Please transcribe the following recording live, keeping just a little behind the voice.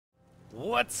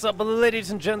What's up,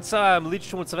 ladies and gents? I'm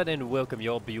Leech217 and welcome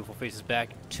your beautiful faces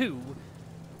back to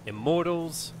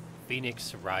Immortals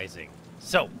Fenyx Rising.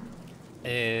 So,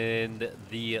 in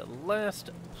the last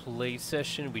play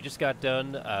session, we just got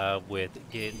done with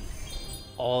getting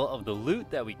all of the loot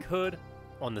that we could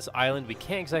on this island. We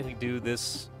can't exactly do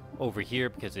this over here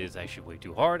because it is actually way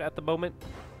too hard at the moment.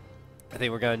 I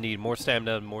think we're going to need more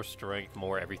stamina, more strength,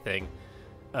 more everything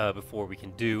before we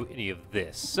can do any of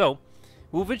this. So,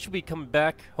 we'll eventually be coming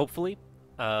back, hopefully.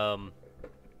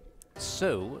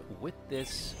 So, with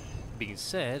this being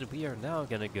said, we are now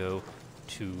going to go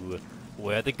to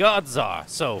where the gods are.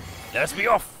 So, let's be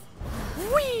off!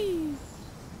 Whee!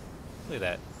 Look at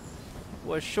that.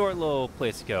 What a short little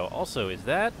place to go. Also, is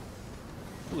that...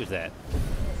 Who is that?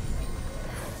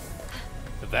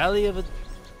 The Valley of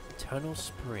Eternal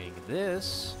Spring.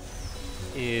 This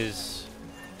is...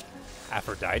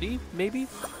 Aphrodite, maybe?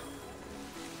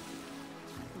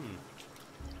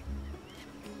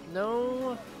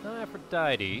 No, not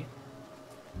Aphrodite.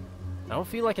 I don't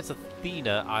feel like it's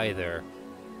Athena either.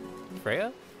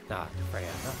 Freya? Nah, Freya,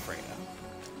 not Freya.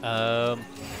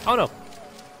 Oh no.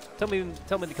 Tell me in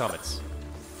the comments.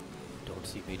 Don't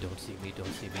see me, don't see me, don't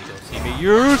see me, don't see me.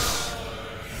 Yes!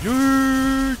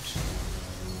 Yes!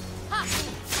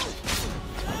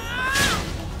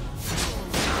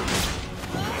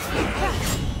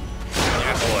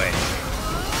 Yeah, boy.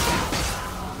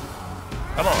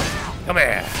 Come on. Come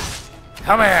here!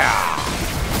 Come here!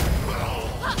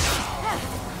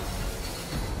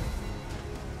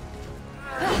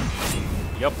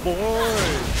 Ya boy!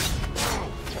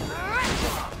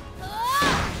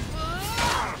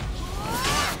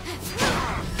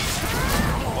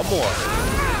 One more!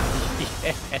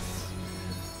 Yes!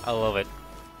 I love it.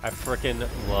 I frickin'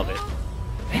 love it.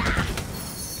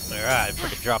 Alright,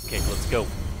 frickin' dropkick, let's go.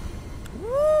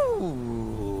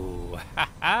 Woo! Ha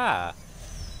ha!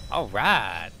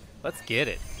 Alright, let's get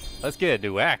it. Let's get a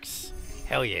new axe.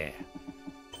 Hell yeah.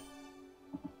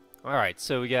 Alright,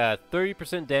 so we got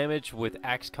 30% damage with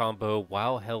axe combo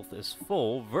while health is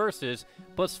full versus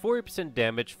plus 40%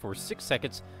 damage for 6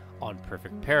 seconds on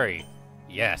perfect parry.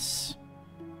 Yes.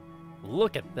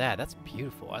 Look at that. That's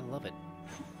beautiful. I love it.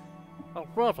 I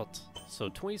love it. So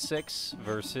 26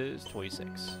 versus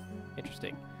 26.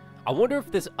 Interesting. I wonder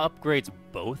if this upgrades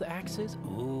both axes?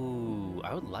 Ooh,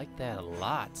 I would like that a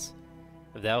lot.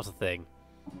 If that was a thing.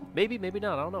 Maybe, maybe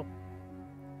not, I don't know.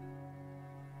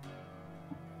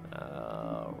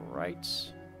 Right.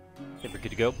 Think we're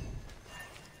good to go.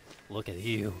 Look at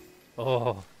you.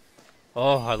 Oh.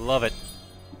 Oh, I love it.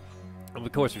 And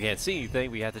of course, we can't see anything,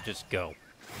 we have to just go.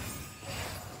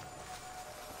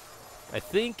 I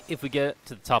think if we get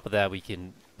to the top of that, we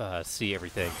can see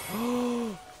everything.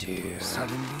 Dude.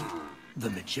 Suddenly, the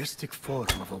majestic form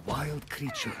of a wild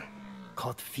creature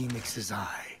caught Phoenix's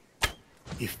eye.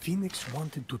 If Phoenix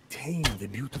wanted to tame the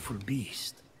beautiful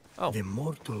beast, the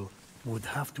mortal would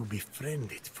have to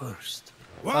befriend it first.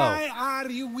 Why are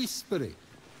you whispering?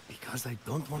 Because I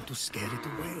don't want to scare it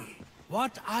away.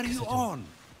 What are you on?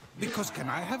 Because can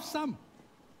I have some?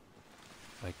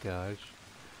 My gosh.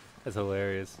 That's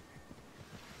hilarious.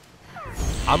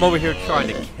 I'm over here trying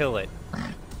to kill it.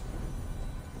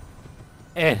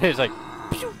 And it's like,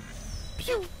 pew,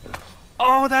 pew.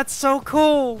 Oh, that's so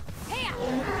cool!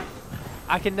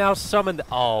 I can now summon the,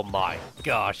 oh my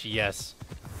gosh, yes.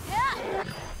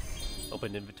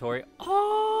 Open inventory.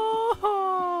 Oh!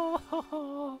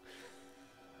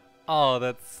 Oh,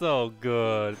 that's so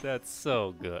good. That's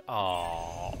so good.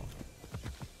 Oh.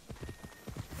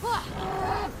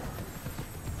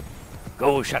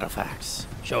 Go, Shadowfax.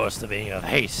 Show us the meaning of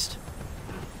haste.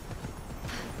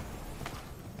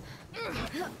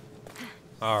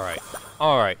 Alright.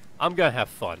 Alright. I'm gonna have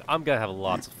fun. I'm gonna have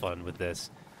lots of fun with this.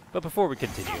 But before we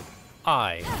continue,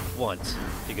 I want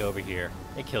to go over here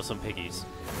and kill some piggies.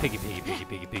 Piggy, piggy, piggy,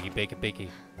 piggy, piggy, bacon, bacon.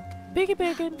 Piggy,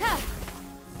 bacon!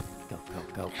 Go, go,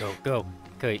 go, go, go.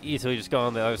 Okay, easily just go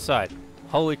on the other side.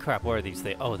 Holy crap, what are these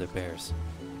things? Oh, they're bears.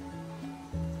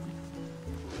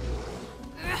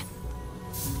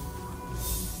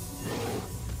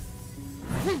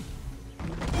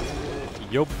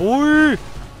 Yo, boy!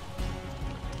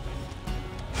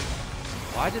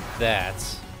 Why did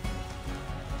that?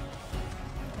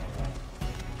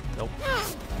 Nope.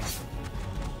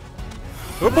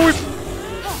 Oh boy!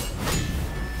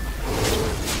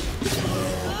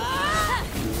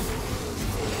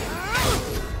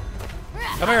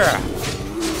 Come here!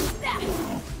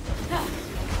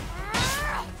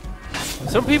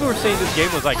 Some people were saying this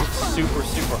game was like super,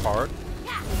 super hard.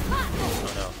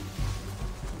 Oh no.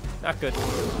 Not good.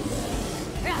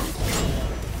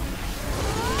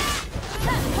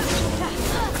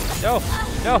 No!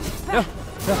 No! No!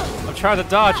 No! I'm trying to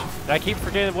dodge, and I keep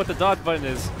forgetting what the dodge button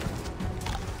is.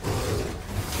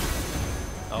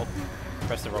 Oh,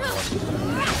 press the wrong one.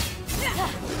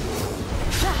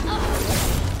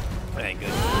 That ain't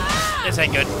good. This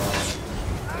ain't good.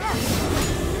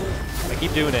 I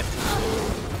keep doing it.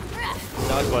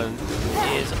 Dodge button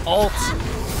is alt.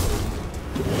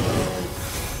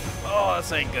 Oh,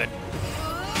 this ain't good.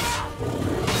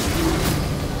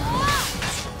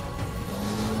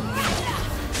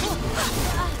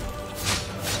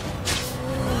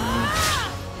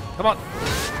 Come on.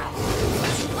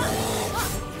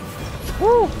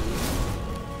 Woo!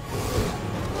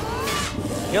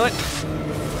 Kill it.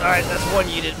 Alright, that's one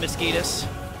yeeted mosquitoes.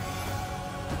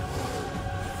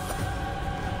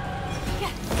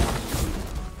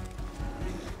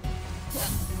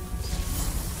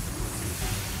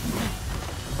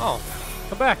 Oh,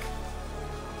 come back.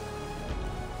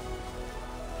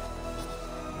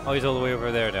 Oh, he's all the way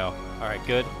over there now. Alright,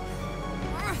 good.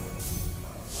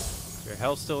 Is your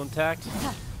health still intact?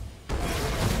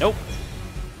 Nope.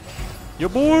 Your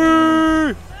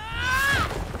boy!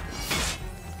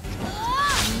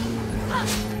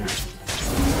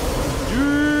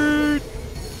 Dude!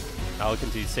 I'll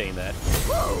continue saying that.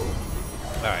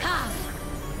 Alright.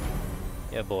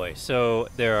 Yeah, boy. So,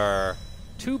 there are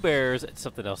 2 bears and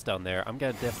something else down there. I'm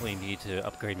gonna definitely need to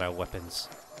upgrade my weapons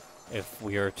if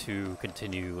we are to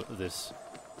continue this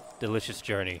delicious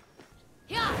journey.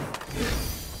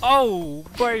 Oh,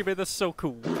 baby, that's so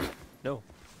cool. No.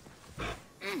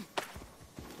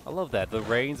 I love that. The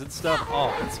rains and stuff.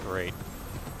 Oh, that's great.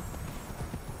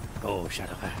 Oh,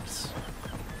 Shadowlands.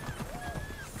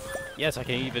 Yes, I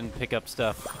can even pick up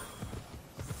stuff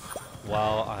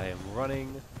while I am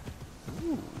running.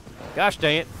 Ooh. Gosh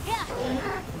dang it.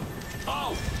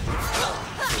 Oh.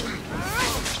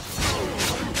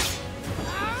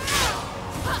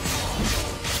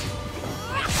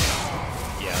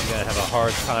 Yeah, I'm gonna have a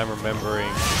hard time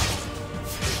remembering.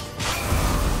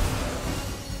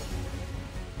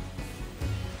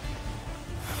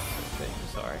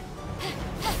 Sorry.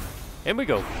 And we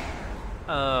go.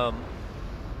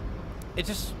 It's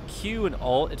just Q and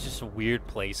Alt. It's just a weird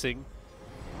placing.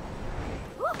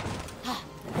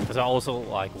 Because I also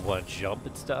like want to jump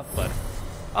and stuff, but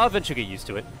I'll eventually get used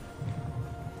to it.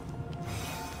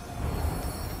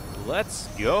 Let's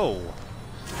go.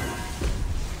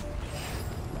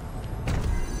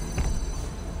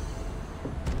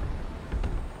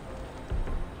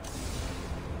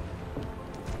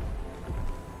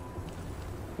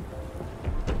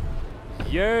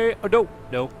 Yay! Oh no!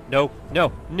 No! No!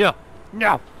 No! No!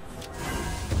 No!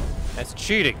 That's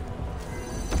cheating.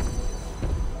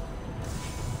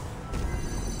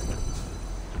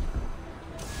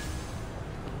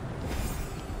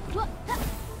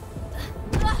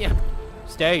 Yeah.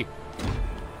 Stay.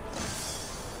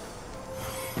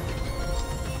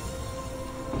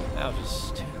 That was just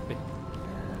stupid.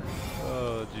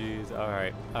 Oh jeez.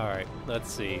 Alright. Alright.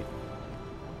 Let's see.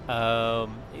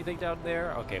 Anything down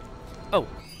there? Okay. Oh,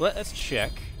 let's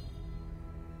check.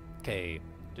 Okay.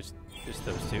 Just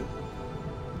those 2.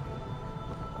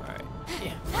 Alright.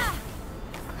 Yeah.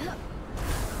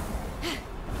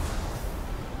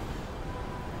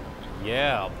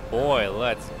 Yeah, boy,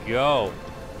 let's go.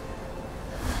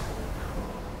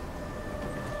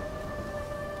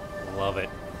 Love it.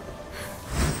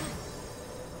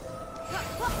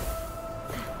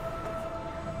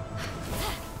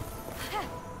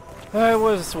 Alright,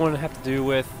 what does this one have to do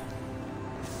with?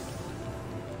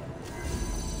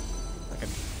 Okay.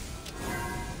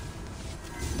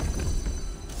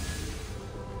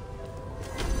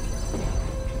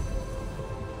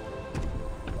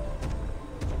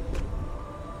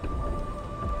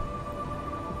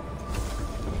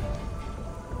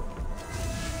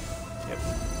 Yep.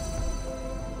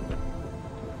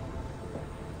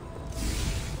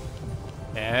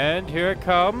 And here it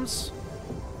comes.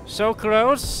 So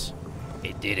close.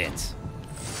 It did it.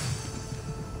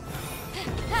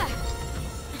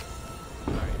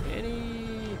 Alright,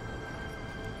 any...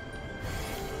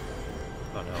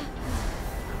 Oh no.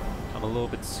 I'm a little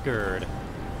bit scared.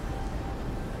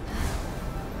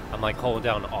 I'm like holding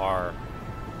down R.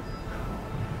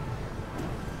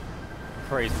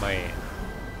 Praise my aim.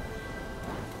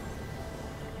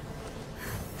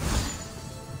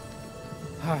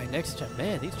 Alright, next time.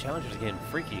 Man, these challenges are getting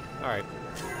freaky. Alright.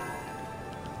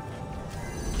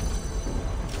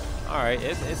 Alright,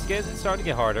 it's starting to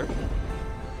get harder.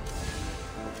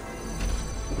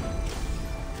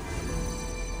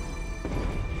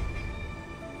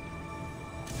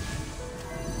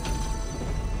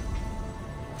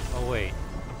 Oh, wait.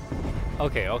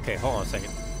 Okay, hold on a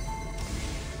second.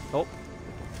 Oh.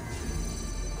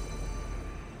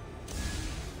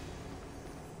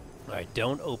 Alright,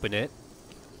 don't open it.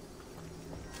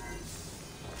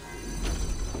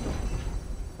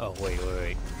 Oh,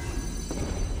 wait.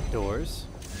 Doors.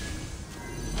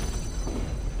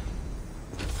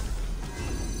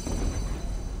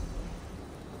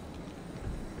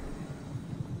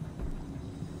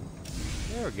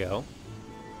 There we go.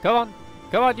 Come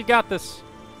on, you got this.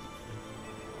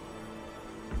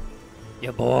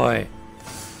 Yeah, boy.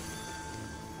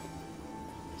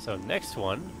 So next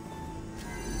one.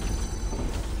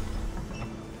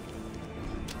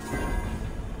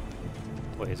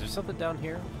 Wait, is there something down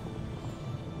here?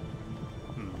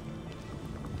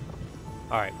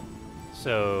 Alright.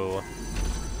 So...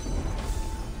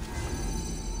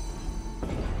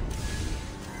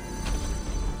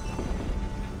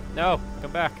 No!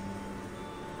 Come back!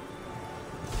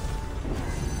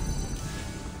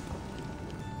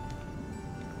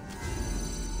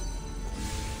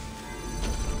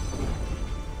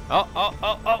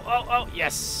 Oh,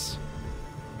 yes!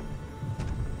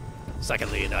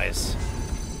 Second Leonidas.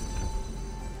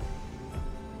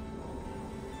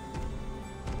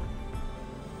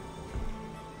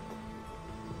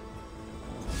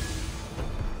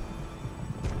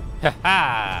 Ha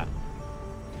ha!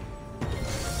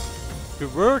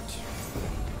 Good work!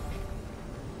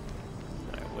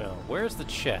 Alright, well, where's the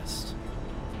chest?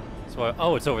 So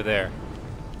oh, it's over there.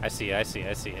 I see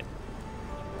it.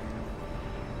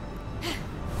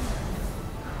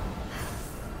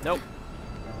 Nope.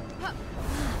 I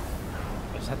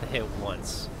just have to hit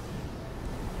once.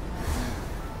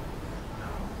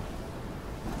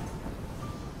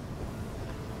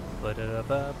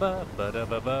 Ba-da-ba-ba,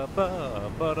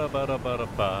 ba-da-ba-ba-ba,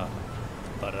 ba-da-ba-da-ba-da-ba,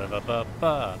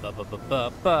 ba-da-ba-ba-ba,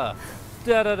 ba-ba-ba-ba,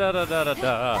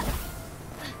 da-da-da-da-da-da-da.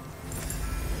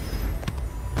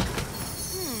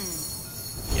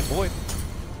 Yeah, boy.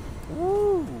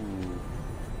 Woo!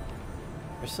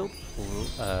 Crystal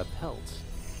pelt.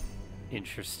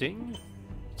 Interesting.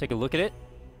 Take a look at it.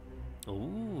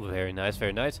 Ooh, very nice,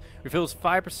 very nice. Refills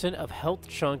 5% of health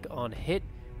chunk on hit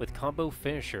with combo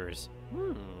finishers.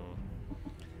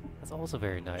 That's also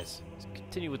very nice. Let's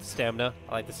continue with the stamina.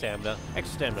 I like the stamina.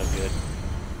 Extra stamina, good.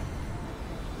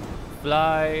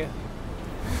 Fly.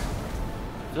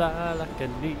 Fly like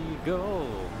an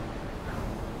eagle.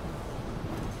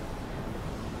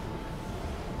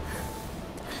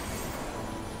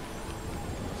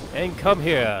 And come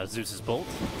here, Zeus's bolt.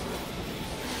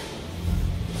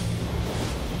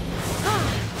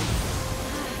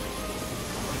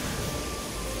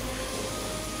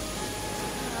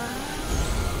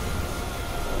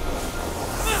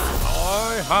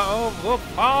 I have the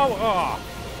power!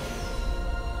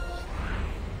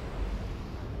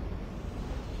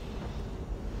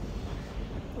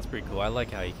 That's pretty cool. I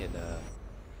like how you can just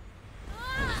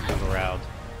move around.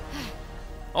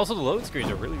 Also, the load screens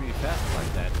are really, really fast. I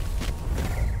like that.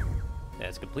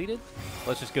 That's completed.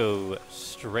 Let's just go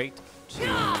straight to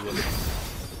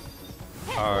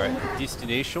our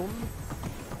destination.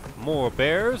 More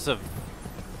bears of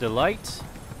delight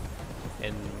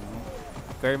and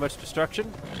very much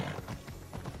destruction.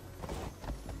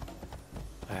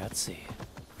 Alright, let's see.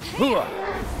 Hooah!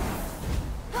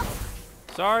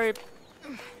 Sorry.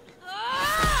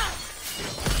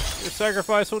 Your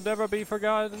sacrifice will never be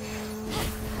forgotten.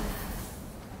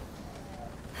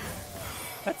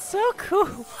 That's so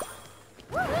cool.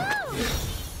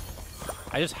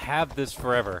 I just have this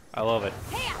forever. I love it.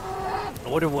 I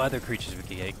wonder what other creatures we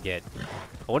can get.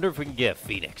 I wonder if we can get a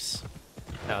phoenix.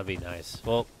 That would be nice.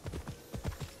 Well,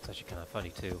 it's actually kind of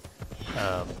funny too.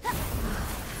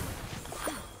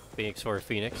 Phoenix or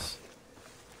Phoenix.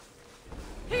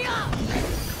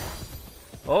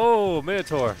 Oh,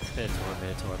 Minotaur. Minotaur.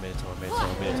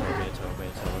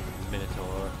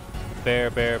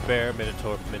 Bear,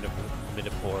 Minotaur,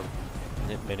 Minotaur,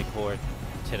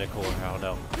 Tentacore, I don't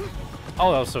know.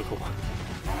 Oh, that was so cool.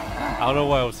 I don't know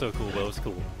why it was so cool, but it was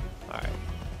cool. Alright.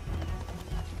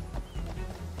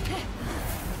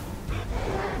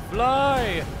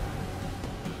 Fly!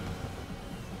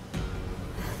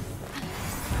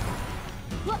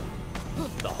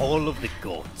 The Hall of the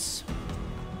Gods.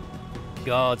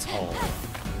 God's Hall.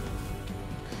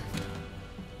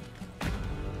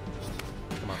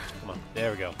 Come on.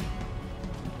 There we go.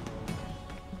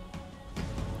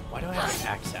 Why do I have an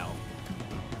axe out?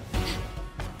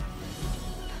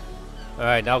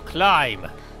 Alright, now climb!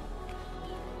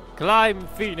 Climb,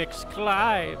 Phoenix,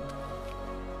 climb!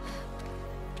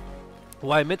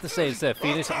 What I meant to say instead of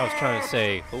Phoenix, I was trying to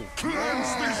say... Oh.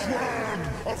 Cleanse this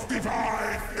world of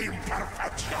divine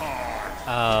imperfection!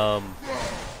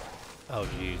 Oh,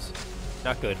 jeez.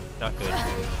 Not good. Not good.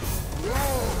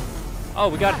 Oh,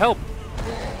 we got help.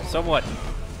 Somewhat.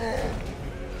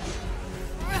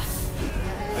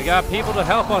 We got people to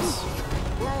help us.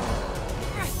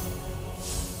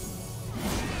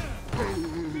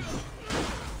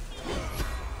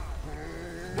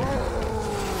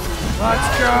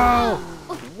 Let's go!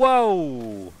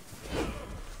 Whoa!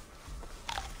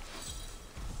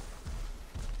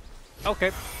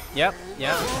 Okay. Yep.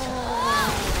 Yep.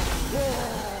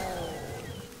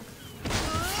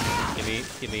 Gimme.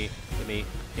 Gimme. Gimme.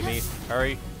 Gimme.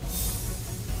 Hurry.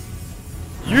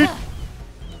 Yeet!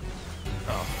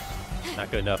 Oh.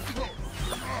 Not good enough.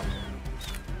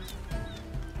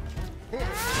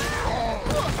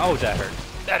 Oh, that hurt.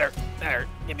 That hurt. That hurt.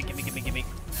 Gimme. Gimme. Gimme. Gimme.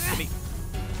 Gimme.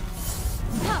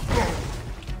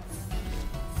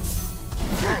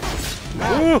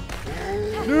 Ooh!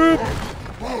 Nope!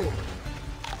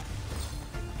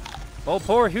 Oh,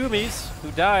 poor Humies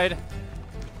who died.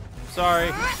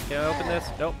 Sorry. Can I open this?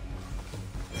 Nope.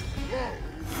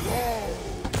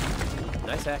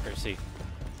 Nice accuracy.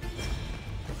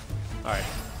 Alright.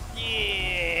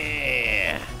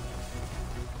 Yeah!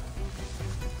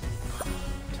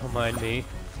 Don't mind me.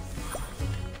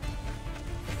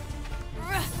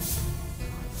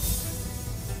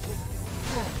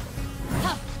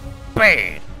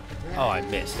 Bang! Oh, I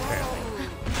missed, apparently.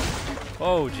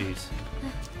 Oh, jeez.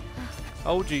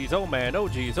 Oh, jeez. Oh, man. Oh,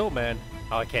 jeez. Oh, man.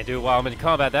 Oh, I can't do it while I'm in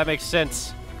combat. That makes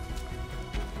sense.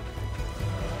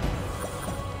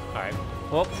 Alright.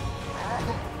 Well.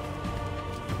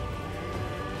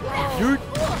 Dude.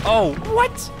 Oh,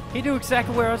 what? He knew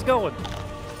exactly where I was going.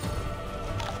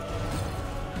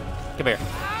 Come here.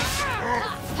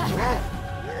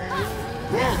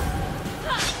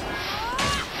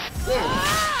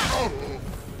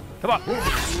 Come on.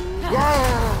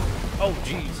 Oh,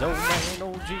 jeez. Oh, man.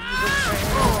 Oh, jeez.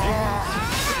 Oh, man.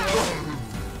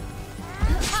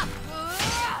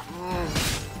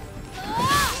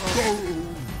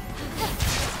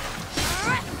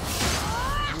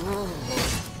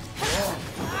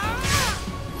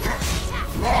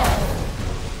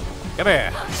 Come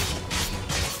here.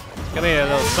 Come here,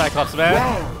 little Cyclops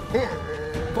man.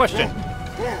 Question.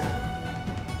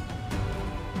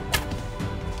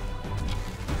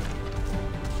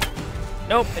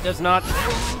 Nope, it does not.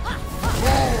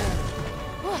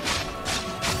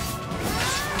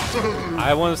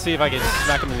 I want to see if I can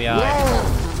smack him in the eye.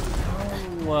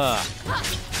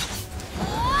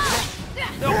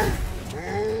 No.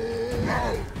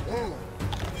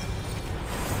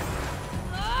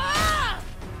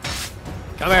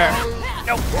 Come here.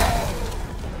 Nope.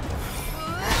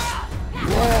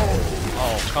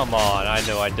 Oh, come on. I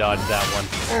know I dodged that one.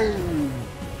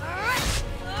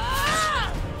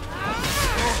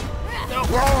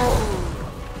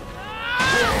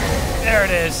 There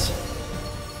it is.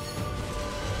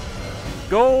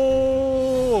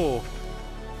 Go!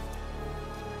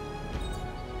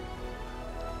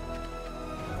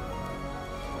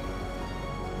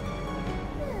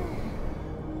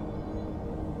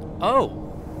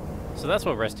 Oh, so that's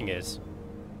what resting is.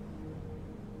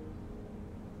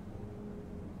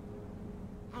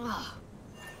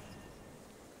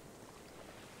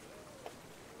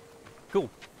 Cool.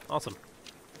 Awesome.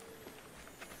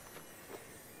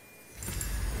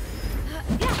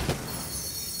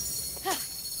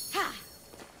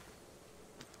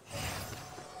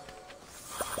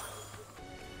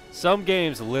 Some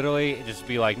games literally just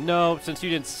be like, no, since you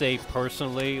didn't save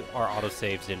personally, our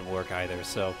autosaves didn't work either,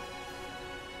 so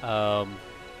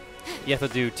you have to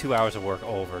do 2 hours of work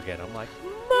over again. I'm like,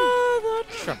 mother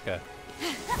trucker.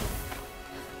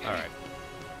 Alright.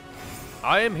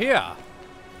 I am here.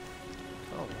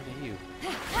 Oh, look at you.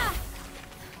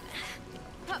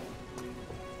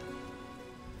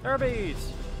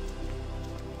 Herbies!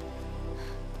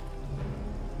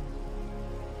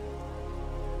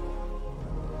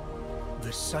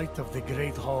 The sight of the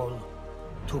Great Hall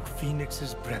took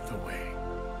Phoenix's breath away.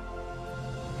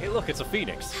 Hey, look, it's a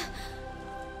phoenix.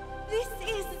 This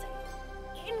is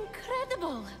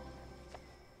incredible.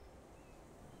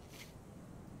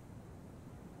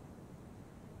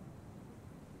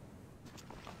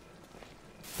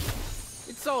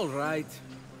 It's all right.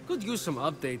 Could use some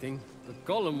updating. The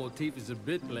color motif is a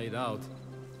bit played out.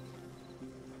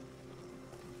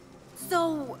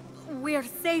 So, we're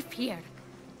safe here.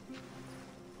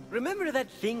 Remember that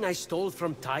thing I stole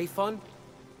from Typhon?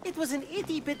 It was an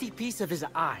itty-bitty piece of his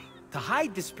eye, to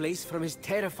hide this place from his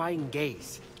terrifying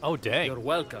gaze. Oh, dang. You're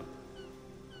welcome.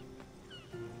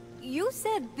 You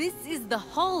said this is the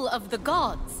Hall of the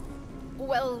Gods.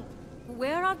 Well,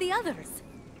 where are the others?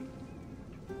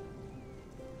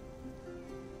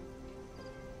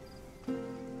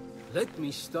 Let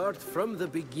me start from the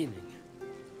beginning.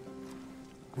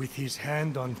 With his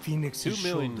hand on Phoenix's 2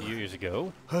 million shoulder, years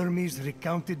ago. Hermes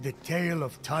recounted the tale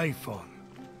of Typhon,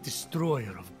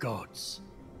 destroyer of gods.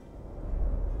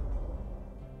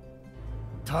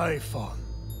 Typhon,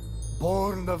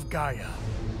 born of Gaia,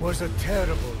 was a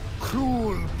terrible,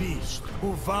 cruel beast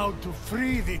who vowed to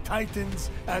free the Titans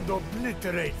and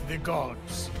obliterate the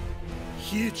gods.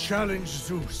 He challenged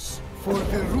Zeus for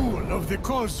the rule of the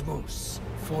cosmos.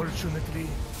 Fortunately,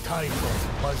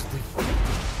 Typhon was defeated.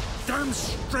 Damn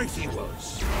straight he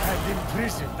was. And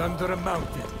imprisoned under a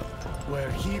mountain, where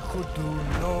he could do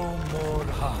no more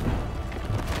harm.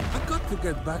 I got to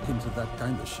get back into that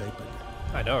kind of shape again.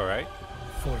 I know, right?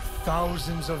 For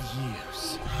thousands of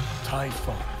years,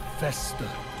 Typhon festered,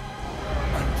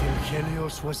 until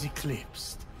Helios was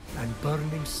eclipsed, and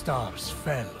burning stars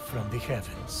fell from the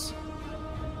heavens.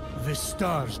 The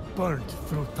stars burnt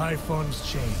through Typhon's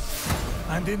chain,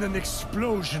 and in an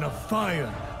explosion of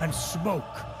fire and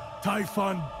smoke,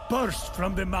 Typhon burst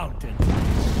from the mountain.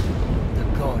 The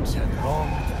gods had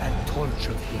wronged and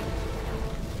tortured him.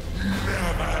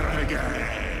 Never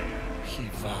again. He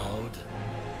vowed.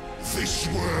 This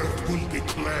world will be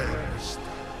cleansed.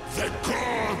 The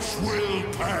gods will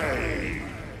pay.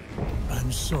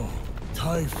 And so,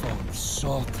 Typhon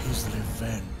sought his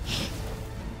revenge.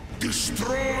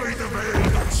 Destroy the veil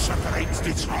that separates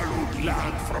this hallowed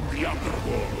land from the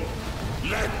underworld.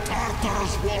 Let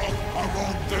Tartarus walk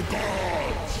among the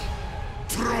gods.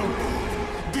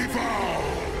 Trample, devour,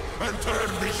 and turn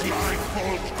these lying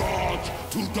false gods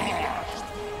to dust.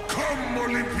 Come,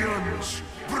 Olympians,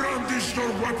 brandish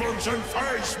your weapons and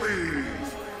face me.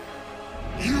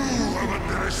 You have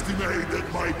underestimated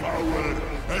my power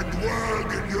and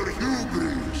whirled in your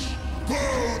hubris.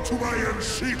 Go to my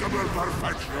unseekable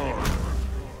perfection!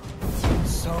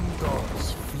 Some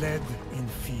gods fled in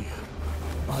fear.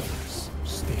 Others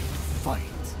stayed to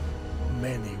fight.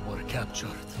 Many were captured.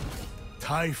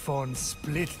 Typhon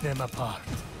split them apart,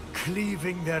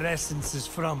 cleaving their essences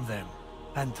from them,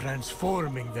 and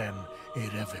transforming them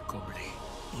irrevocably.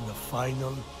 In a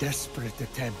final, desperate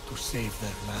attempt to save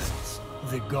their lands,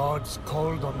 the gods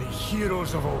called on the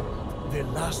heroes of old, the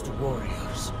last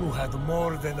warriors who had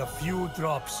more than a few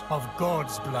drops of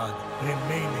God's blood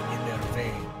remaining in their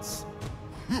veins.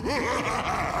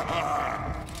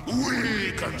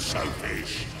 Weak and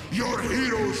selfish, your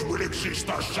heroes will exist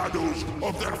as shadows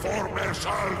of their former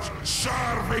selves,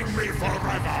 serving me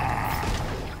forever!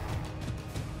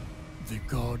 The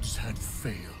gods had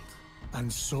failed,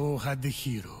 and so had the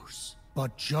heroes.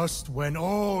 But just when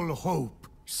all hope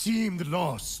seemed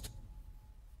lost,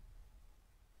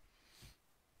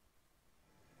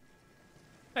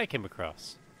 I came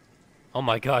across. Oh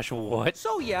my gosh, what?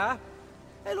 So yeah,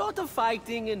 a lot of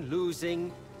fighting and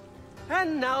losing.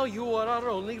 And now you are our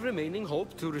only remaining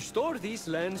hope to restore these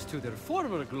lands to their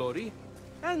former glory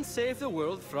and save the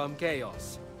world from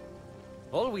chaos.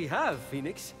 All we have,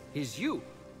 Phoenix, is you.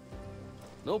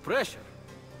 No pressure.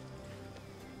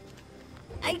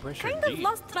 I pressure kind of indeed.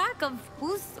 lost track of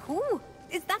who's who.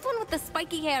 Is that one with the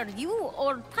spiky hair you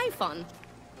or Typhon?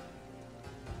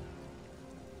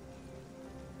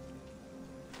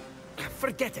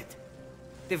 Forget it.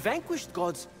 The vanquished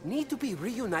gods need to be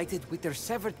reunited with their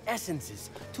severed essences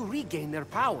to regain their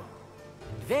power.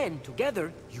 And then,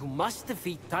 together, you must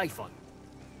defeat Typhon.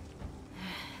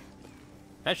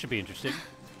 That should be interesting.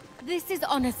 This is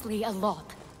honestly a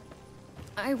lot.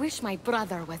 I wish my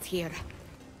brother was here.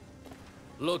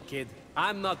 Look, kid,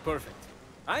 I'm not perfect.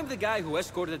 I'm the guy who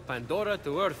escorted Pandora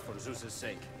to Earth for Zeus's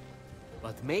sake.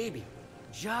 But maybe,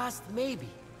 just maybe,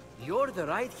 you're the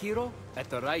right hero at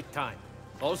the right time.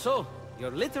 Also,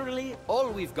 you're literally all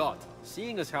we've got,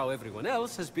 seeing as how everyone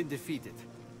else has been defeated.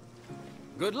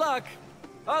 Good luck!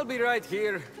 I'll be right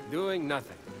here, doing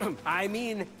nothing. I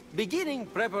mean, beginning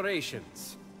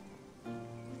preparations.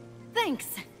 Thanks.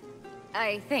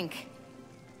 I think.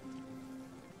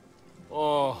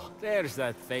 Oh, there's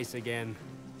that face again.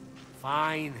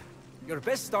 Fine. Your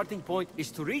best starting point is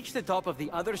to reach the top of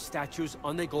the other statues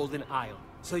on the Golden Isle,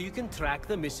 so you can track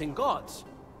the missing gods.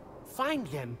 Find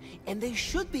them, and they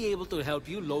should be able to help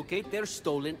you locate their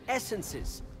stolen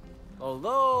essences.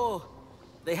 Although,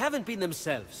 they haven't been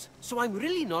themselves, so I'm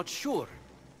really not sure.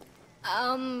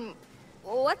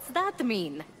 What's that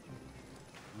mean?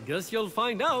 Guess you'll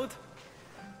find out.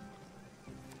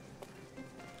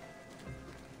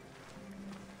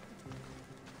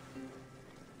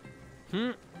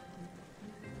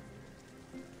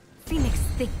 Phoenix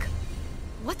thick.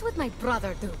 What would my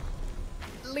brother do?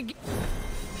 Like...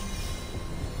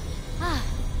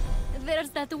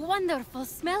 There's that wonderful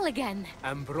smell again.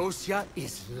 Ambrosia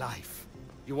is life.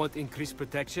 You want increased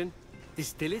protection?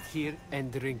 Distill it here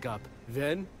and drink up.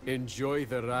 Then enjoy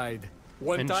the ride.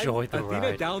 One Enjoy the time, Athena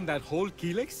ride. downed that whole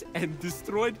Helix and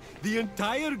destroyed the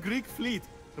entire Greek fleet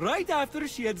right after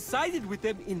she had sided with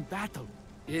them in battle.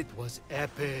 It was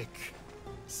epic.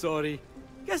 Sorry.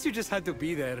 Guess you just had to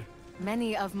be there.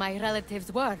 Many of my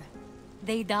relatives were.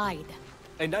 They died.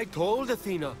 And I told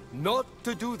Athena not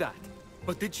to do that.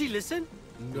 But did she listen?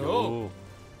 No.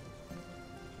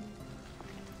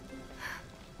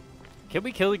 Can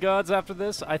we kill the gods after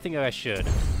this? I think I should.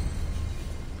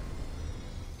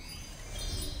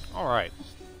 Alright.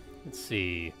 Let's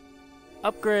see.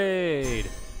 Upgrade!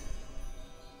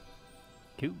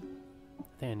 Cool. I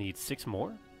think I need 6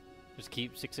 more. Just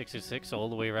keep 6, 6, 6, 6 all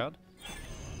the way around.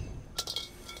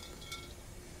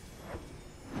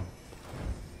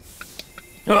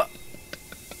 Ah!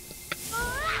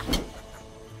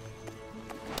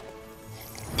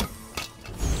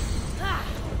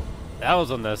 That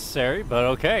was unnecessary, but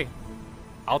okay.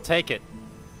 I'll take it.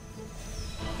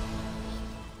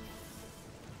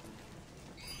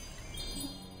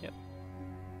 Yep.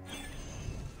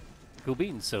 Cool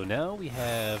beans. So now we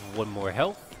have 1 more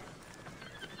health.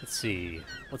 Let's see.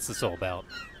 What's this all about?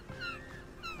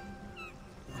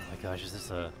 Oh my gosh, is this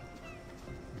a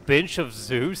bench of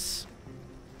Zeus?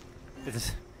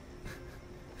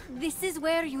 This is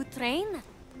where you train?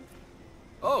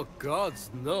 Oh gods,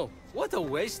 no. What a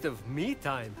waste of me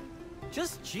time.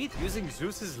 Just cheat using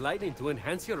Zeus's lightning to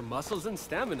enhance your muscles and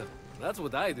stamina. That's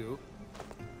what I do.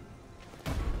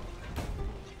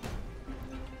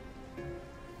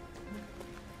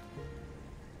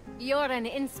 You're an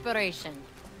inspiration.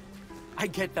 I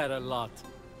get that a lot.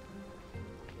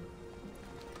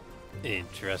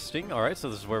 Interesting. Alright, so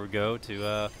this is where we go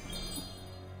to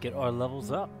get our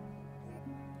levels up.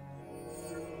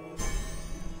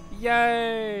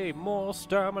 Yay! More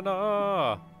stamina!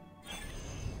 Oh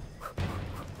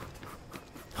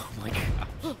my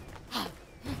god.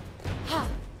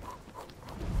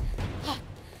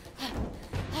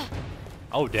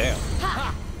 Oh damn.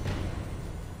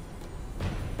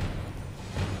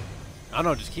 I don't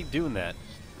know, just keep doing that.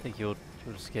 I think you'll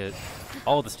just get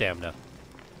all the stamina.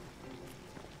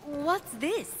 What's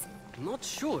this? Not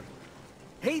sure.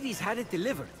 Hades had it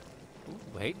delivered.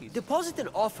 Ooh, Hades. Deposit an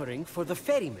offering for the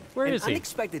ferryman. Where and is he?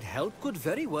 unexpected help could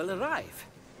very well arrive.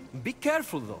 Be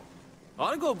careful, though.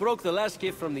 Argo broke the last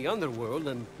gift from the underworld,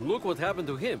 and look what happened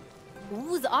to him.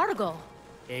 Who's Argo?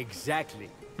 Exactly.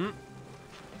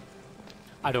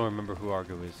 I don't remember who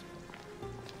Argo is.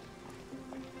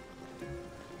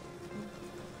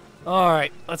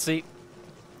 Alright, let's see.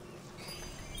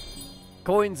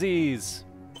 Coinsies.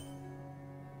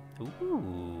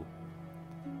 Ooh.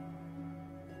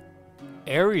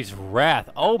 Ares' Wrath.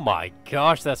 Oh my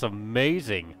gosh, that's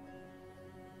amazing.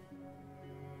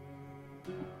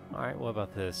 Alright, what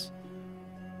about this?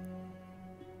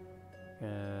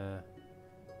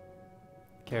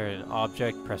 Carry an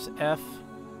object, press F.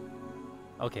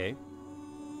 Okay.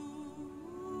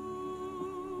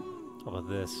 How about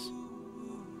this?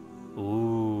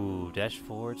 Ooh, dash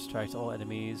forward, strikes all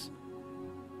enemies.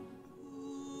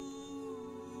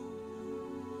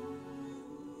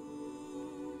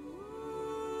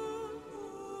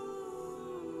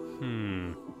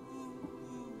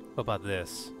 What about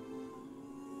this?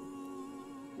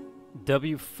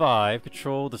 W5,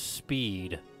 control the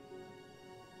speed.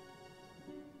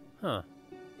 Huh.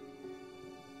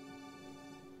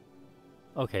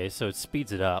 Okay, so it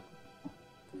speeds it up.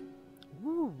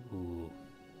 Ooh.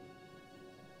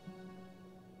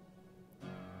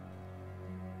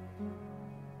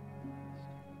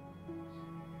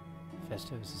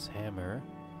 Festos' hammer.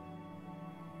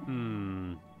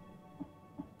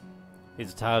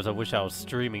 These are times I wish I was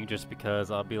streaming just because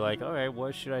I'll be like, alright,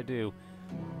 what should I do?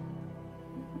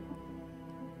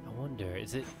 I wonder,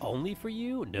 is it only for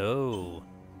you? No.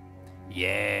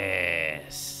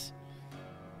 Yes.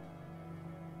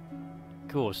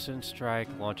 Cool, Sin Strike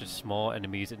launches small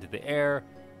enemies into the air.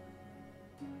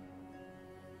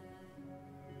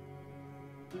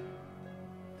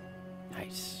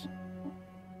 Nice.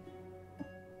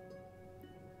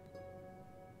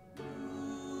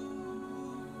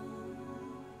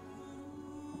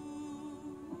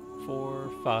 Four,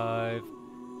 5.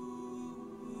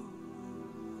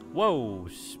 Whoa,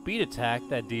 speed attack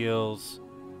that deals.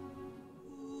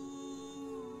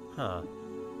 Huh.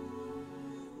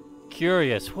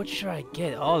 Curious, what should I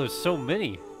get? Oh, there's so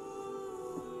many.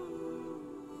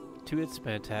 2-hit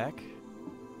spin attack.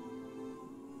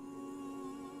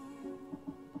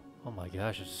 Oh my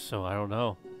gosh, it's so, I don't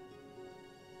know.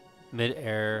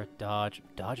 Mid-air, dodge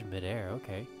mid-air,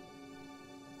 okay.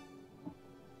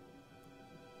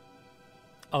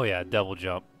 Oh yeah, double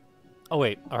jump. Oh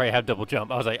wait, I already have double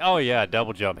jump. I was like, oh yeah,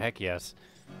 double jump. Heck yes.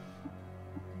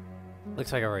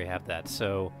 Looks like I already have that,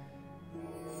 so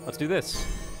let's do this.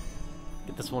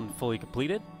 Get this one fully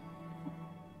completed.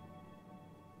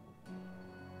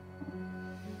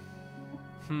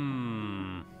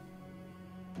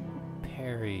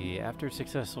 Parry. After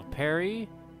successful parry.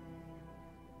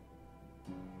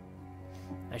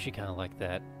 I actually kind of like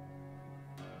that.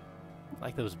 I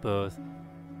like those both.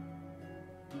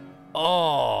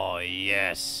 Oh,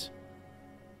 yes.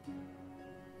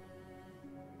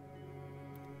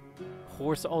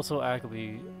 Horse also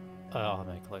actively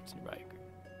automatic collects new right.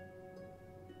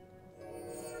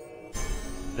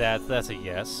 That's a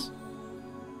yes.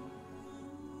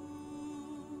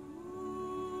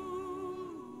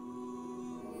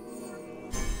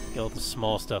 Get all the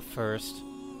small stuff first.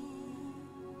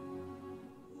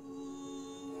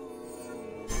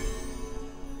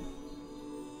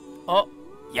 Oh,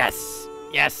 yes!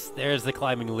 Yes, there's the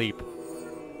climbing leap.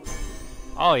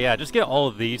 Oh yeah, just get all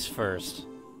of these first.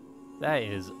 That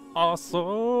is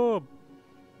awesome!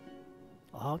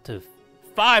 Up to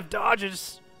 5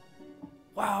 dodges!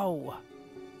 Wow!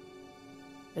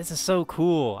 This is so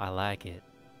cool. I like it.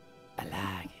 I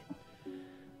like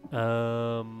it.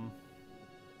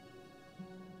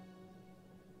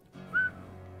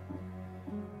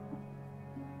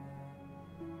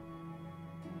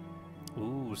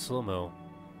 Ooh, slow-mo.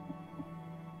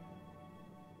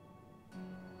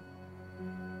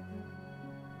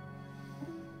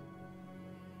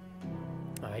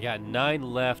 I got 9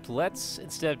 left. Let's,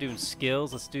 instead of doing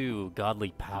skills, let's do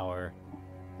godly power.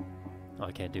 Oh,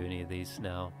 I can't do any of these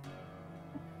now.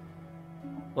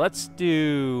 Let's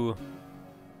do...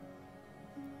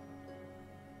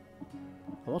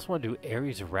 I almost want to do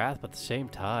Ares' Wrath, but at the same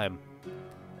time,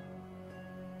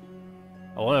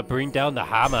 I want to bring down the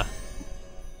hammer.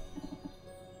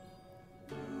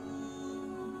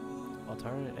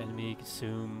 Alternate enemy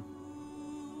consume.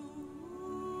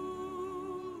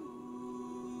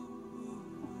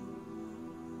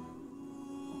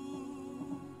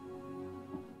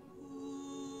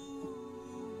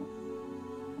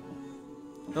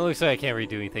 It looks like I can't really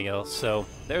do anything else, so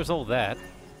there's all that.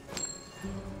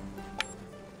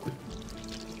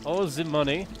 All the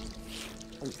money.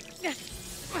 Let's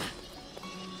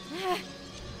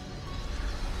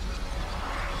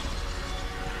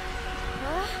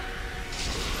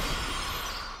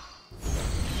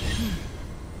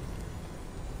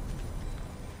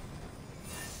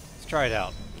try it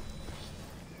out.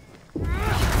 Ooh,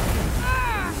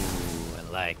 I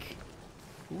like.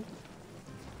 Ooh.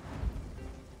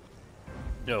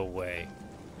 No way.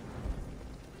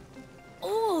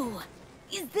 Oh,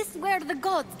 is this where the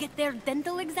gods get their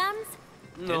dental exams?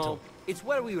 No, Dental. it's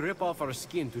where we rip off our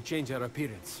skin to change our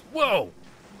appearance. Whoa!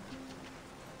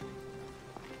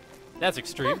 That's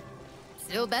extreme.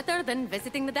 Still better than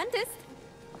visiting the dentist.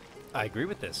 I agree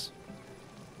with this.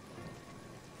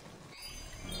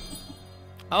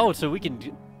 Oh, so we can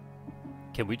do...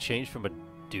 Can we change from a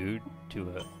dude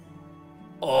to a...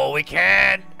 Oh, we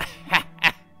can!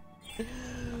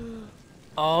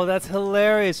 Oh, that's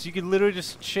hilarious. You can literally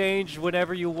just change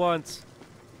whenever you want.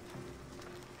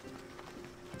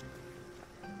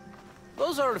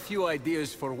 Those are a few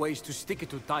ideas for ways to stick it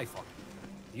to Typhon.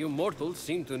 You mortals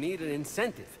seem to need an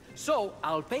incentive, so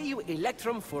I'll pay you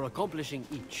Electrum for accomplishing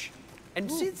each. And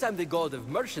since I'm the god of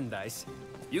merchandise,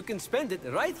 you can spend it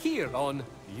right here on,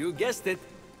 you guessed it,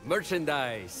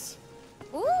 merchandise.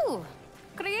 Ooh,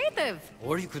 creative.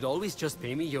 Or you could always just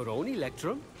pay me your own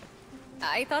Electrum.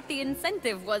 I thought the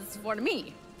incentive was for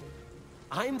me.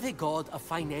 I'm the god of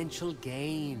financial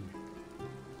gain.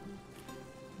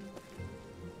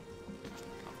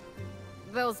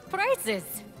 Those prices.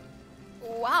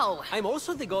 Wow. I'm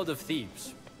also the god of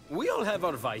thieves. We all have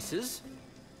our vices.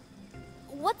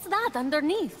 What's that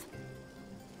underneath?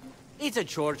 It's a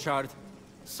chore chart.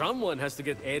 Someone has to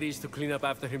get Ares to clean up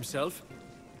after himself.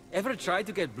 Ever tried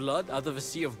to get blood out of a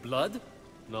sea of blood?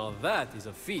 Now that is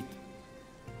a feat.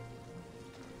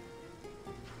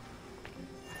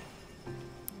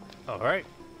 Alright.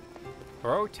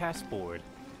 Pro task board.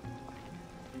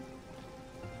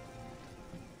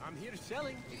 I'm here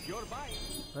selling if you're buying.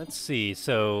 Let's see.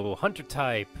 So, hunter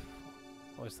type.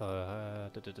 What's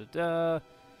the...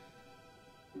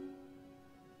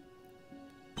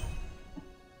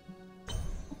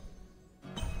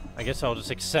 I guess I'll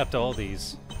just accept all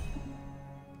these.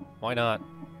 Why not?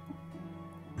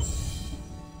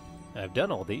 I've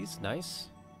done all these. Nice.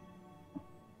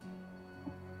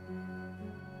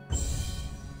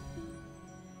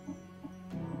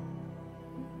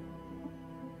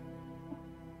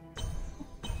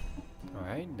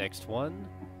 Alright, next one.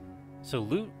 So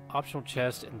loot optional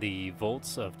chest in the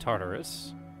vaults of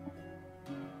Tartarus.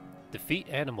 Defeat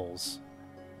animals.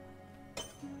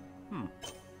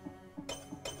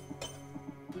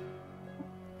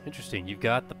 Interesting. You've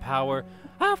got the power.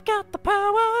 I've got the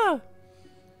power!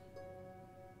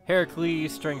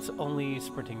 Heracles, strength only.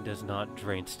 Sprinting does not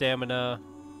drain stamina.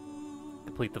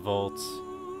 Complete the vaults.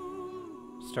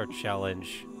 Start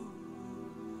challenge.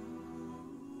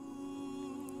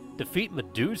 Defeat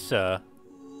Medusa.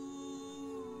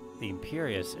 The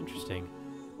Imperious. Interesting.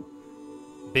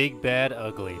 Big, bad,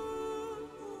 ugly.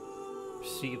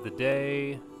 Receipt of the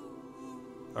day.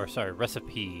 Or, sorry,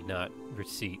 recipe, not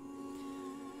receipt.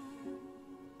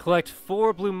 Collect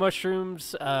 4 blue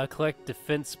mushrooms. Collect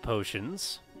defense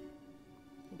potions.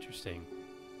 Interesting.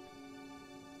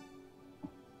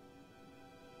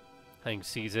 Hunting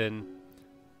season.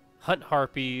 Hunt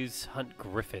harpies. Hunt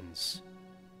griffins.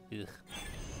 Ugh.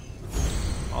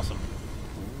 Awesome.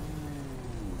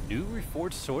 Ooh, new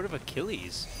reforged sword of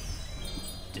Achilles.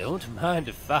 Don't mind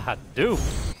if I do.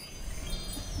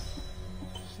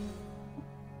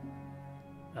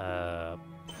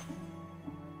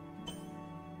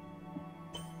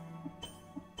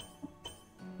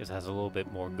 This has a little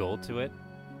bit more gold to it.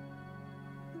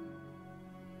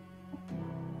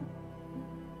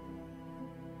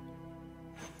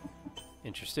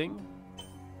 Interesting.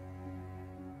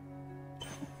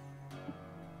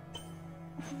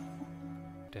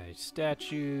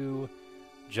 Statue.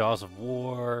 Jaws of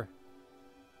War.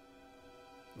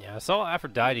 Yeah, I saw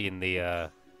Aphrodite in the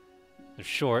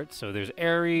short. So there's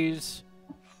Ares,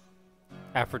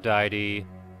 Aphrodite,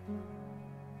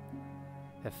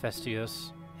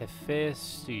 Hephaestus, and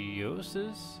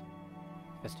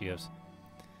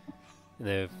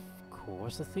then of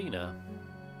course Athena.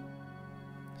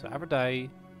 So Aphrodite,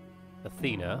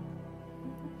 Athena,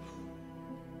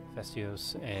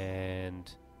 Hephaestus,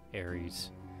 and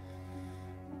Ares.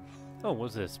 Oh,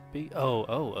 what's this?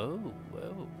 Oh.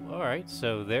 Alright,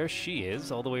 so there she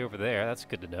is, all the way over there. That's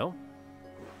good to know.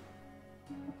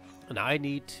 And I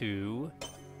need to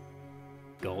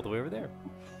go all the way over there.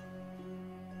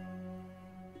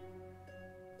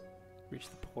 Reach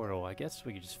the portal. I guess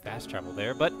we could just fast travel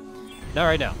there, but not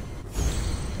right now.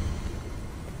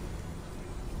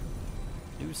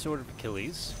 New Sword of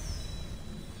Achilles.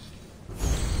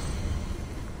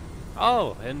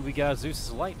 Oh, and we got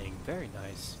Zeus's lightning. Very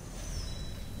nice.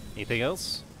 Anything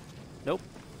else? Nope.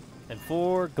 And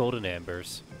 4 golden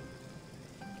ambers.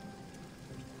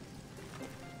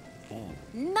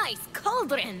 Nice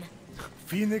cauldron!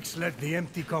 Phoenix let the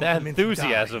empty compliment die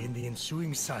enthusiasm. in the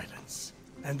ensuing silence,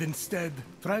 and instead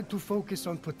tried to focus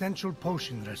on potential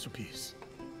potion recipes.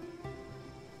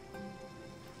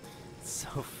 So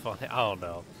funny. I don't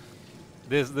know.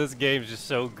 This game's just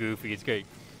so goofy. It's great.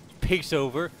 Peeks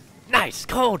over. Nice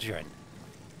cauldron.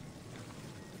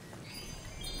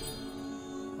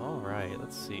 All right.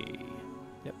 Let's see.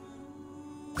 Yep.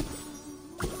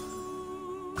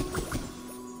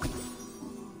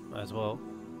 Might as well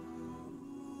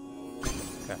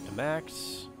craft a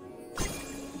max.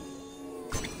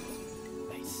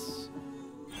 Nice.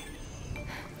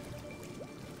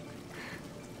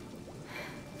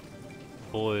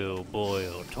 Boil,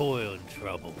 boil, toil and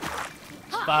trouble.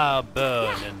 Fire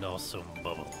burn and also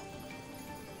bubble.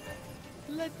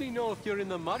 Let me know if you're in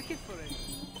the market for it.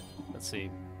 Let's see.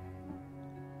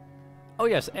 Oh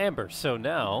yes, amber. So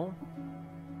now,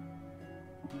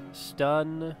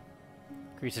 stun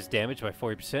increases damage by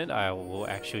 40%. I will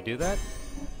actually do that.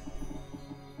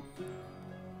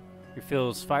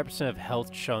 Refills 5% of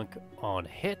health chunk on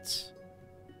hits.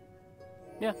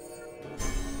 Yeah.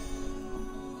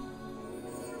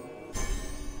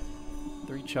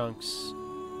 3 chunks.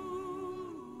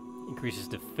 Increases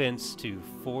defense to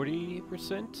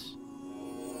 40%.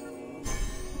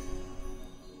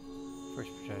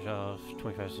 First charge off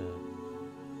 25%.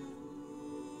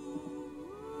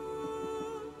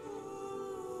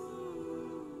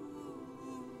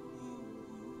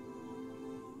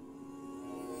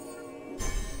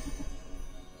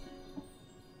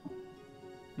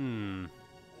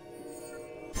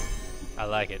 I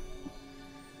like it.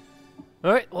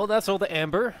 Alright, well that's all the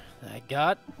amber I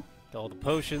got. All the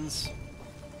potions.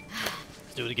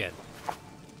 Let's do it again.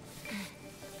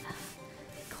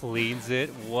 Cleans it.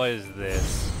 What is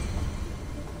this?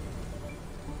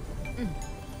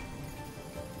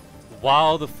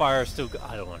 While the fire is still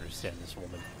I don't understand this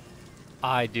woman.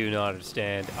 I do not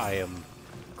understand. I am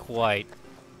quite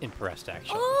impressed,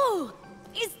 actually. Oh!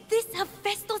 Is this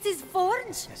Hephaestus'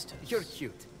 forge? You're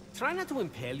cute. Try not to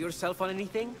impale yourself on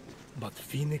anything. But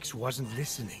Phoenix wasn't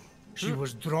listening. She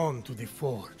was drawn to the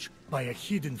forge by a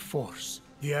hidden force,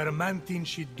 The adamantine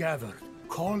she'd gathered,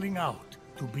 calling out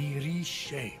to be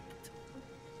reshaped.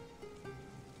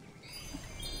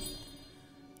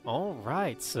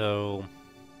 Alright, so...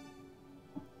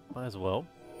 might as well.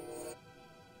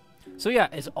 So yeah,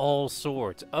 it's all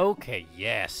swords. Okay,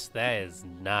 yes, that is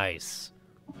nice.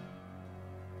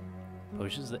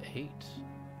 Potions at 8.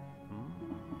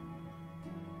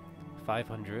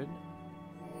 500.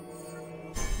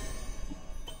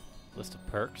 List of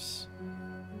perks.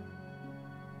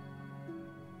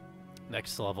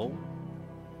 Next level.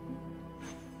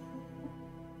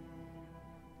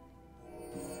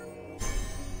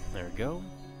 There we go.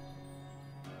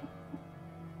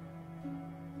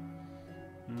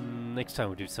 Next time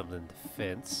we'll do something in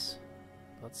defense.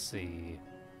 Let's see.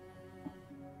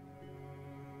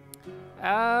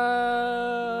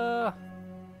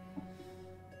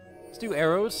 Let's do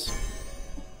arrows.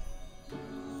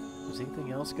 Does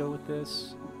anything else go with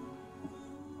this?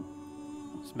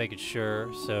 Just making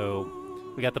sure. So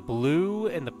we got the blue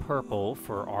and the purple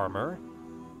for armor.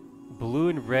 Blue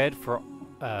and red for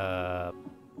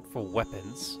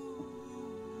weapons.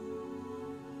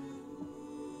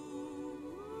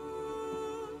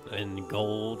 And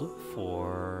gold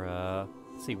for,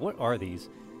 let's see, what are these?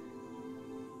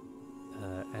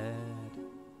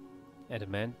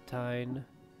 Adamantine.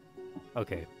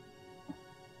 Okay.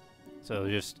 So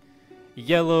just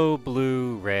yellow,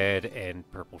 blue, red, and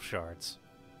purple shards.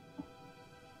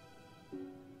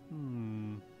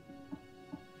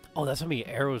 Oh, that's how many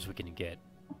arrows we can get.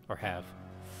 Or have.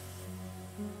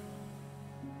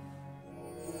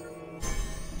 Do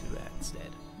that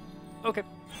instead. Okay.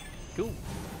 Cool.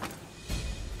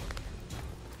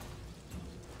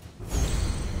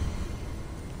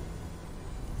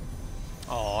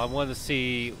 Oh, I want to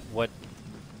see what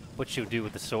she'll do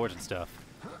with the swords and stuff.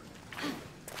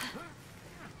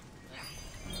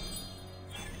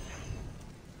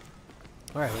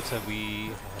 All right, looks like we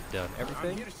have done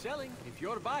everything. I'm here selling if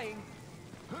you're buying.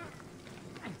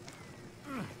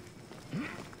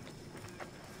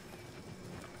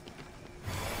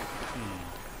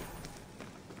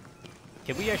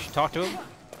 Can we actually talk to him?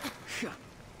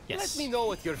 Yes. Let me know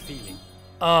what you're feeling.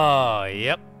 Oh,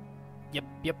 yep. Yep.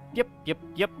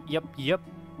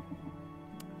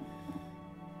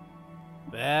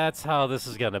 That's how this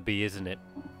is gonna be, isn't it?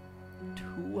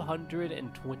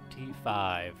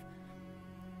 225.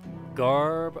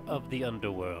 Garb of the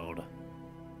Underworld.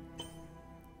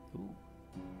 Ooh.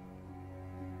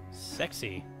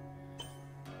 Sexy.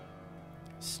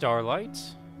 Starlight.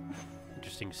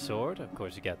 Interesting sword. Of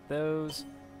course, you got those.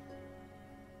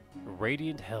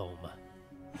 Radiant Helm.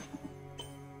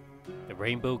 The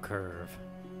Rainbow Curve.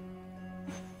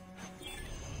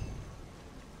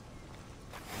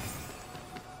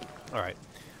 Alright.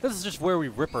 This is just where we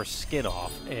rip our skin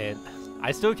off, and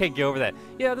I still can't get over that.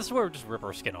 Yeah, this is where we just rip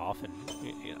our skin off, and,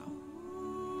 you know.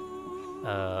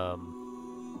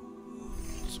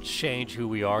 Just change who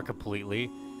we are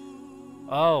completely.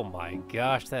 Oh my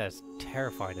gosh, that is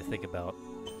terrifying to think about.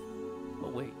 Oh,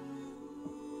 wait.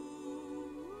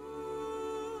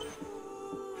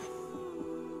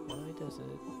 Why does it...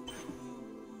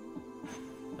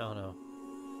 Oh, no.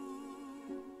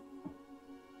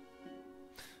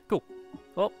 Cool.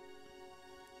 Well,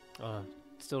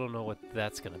 still don't know what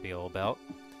that's going to be all about.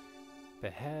 But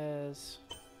it has...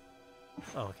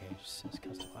 Oh, okay, it just says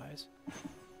customize.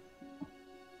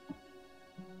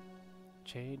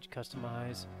 Change,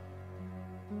 customize.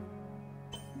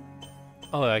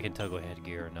 Oh, I can toggle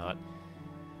headgear or not.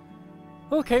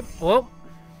 Okay, well,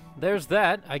 there's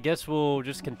that. I guess we'll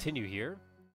just continue here.